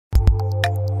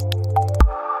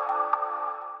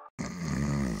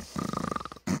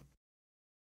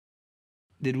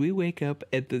Did we wake up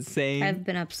at the same... I've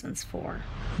been up since 4.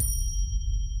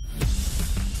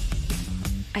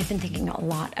 I've been thinking a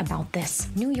lot about this.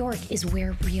 New York is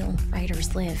where real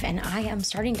writers live, and I am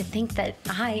starting to think that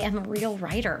I am a real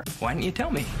writer. Why didn't you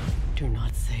tell me? Do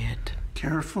not say it.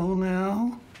 Careful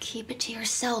now. Keep it to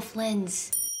yourself,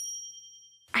 Linz.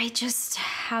 I just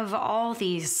have all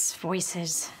these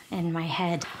voices in my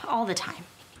head all the time.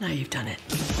 Now you've done it.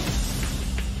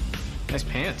 Nice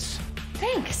pants.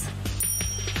 Thanks.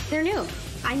 They're new.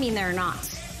 I mean, they're not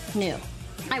new.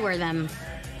 I wear them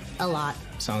a lot.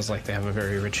 Sounds like they have a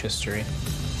very rich history.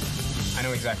 I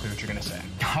know exactly what you're gonna say.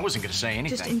 I wasn't gonna say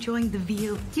anything. Just enjoying the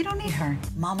view. You don't need her.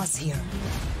 Mama's here.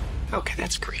 Okay,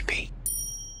 that's creepy.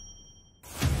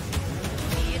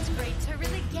 It's great to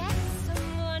really get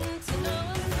someone to know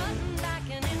them front, back,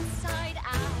 and inside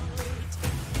out.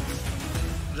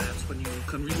 That's when you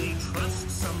can really trust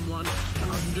someone to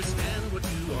understand what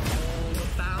you are all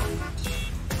about.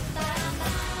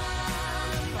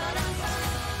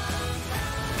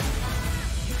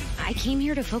 I came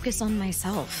here to focus on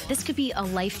myself. This could be a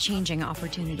life-changing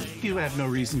opportunity. You have no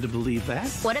reason to believe that.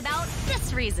 What about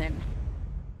this reason?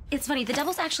 It's funny, the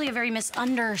devil's actually a very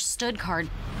misunderstood card.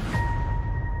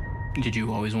 Did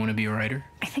you always want to be a writer?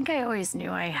 I think I always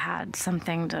knew I had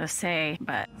something to say,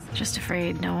 but just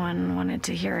afraid no one wanted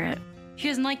to hear it. She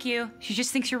doesn't like you. She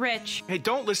just thinks you're rich. Hey,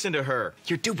 don't listen to her.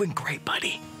 You're doing great,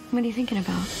 buddy. What are you thinking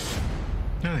about?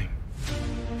 Nothing.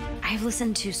 I've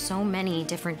listened to so many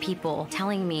different people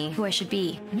telling me who I should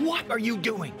be. What are you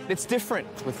doing? It's different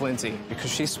with Lindsay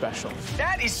because she's special.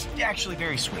 That is actually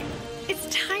very sweet. It's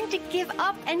time to give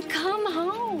up and come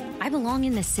home. I belong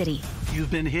in this city.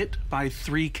 You've been hit by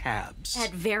 3 cabs.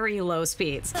 At very low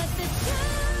speeds. All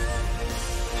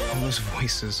those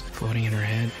voices floating in her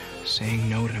head, saying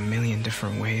no in a million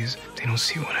different ways. They don't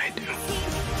see what I do.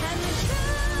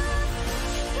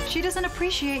 She doesn't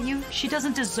appreciate you. She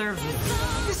doesn't deserve you.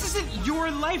 This isn't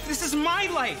your life. This is my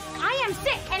life. I am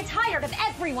sick and tired of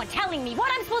everyone telling me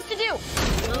what I'm supposed to do.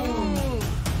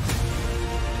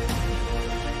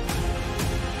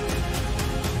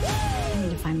 I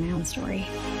need to find my own story.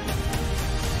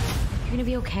 You're gonna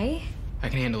be okay? I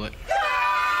can handle it.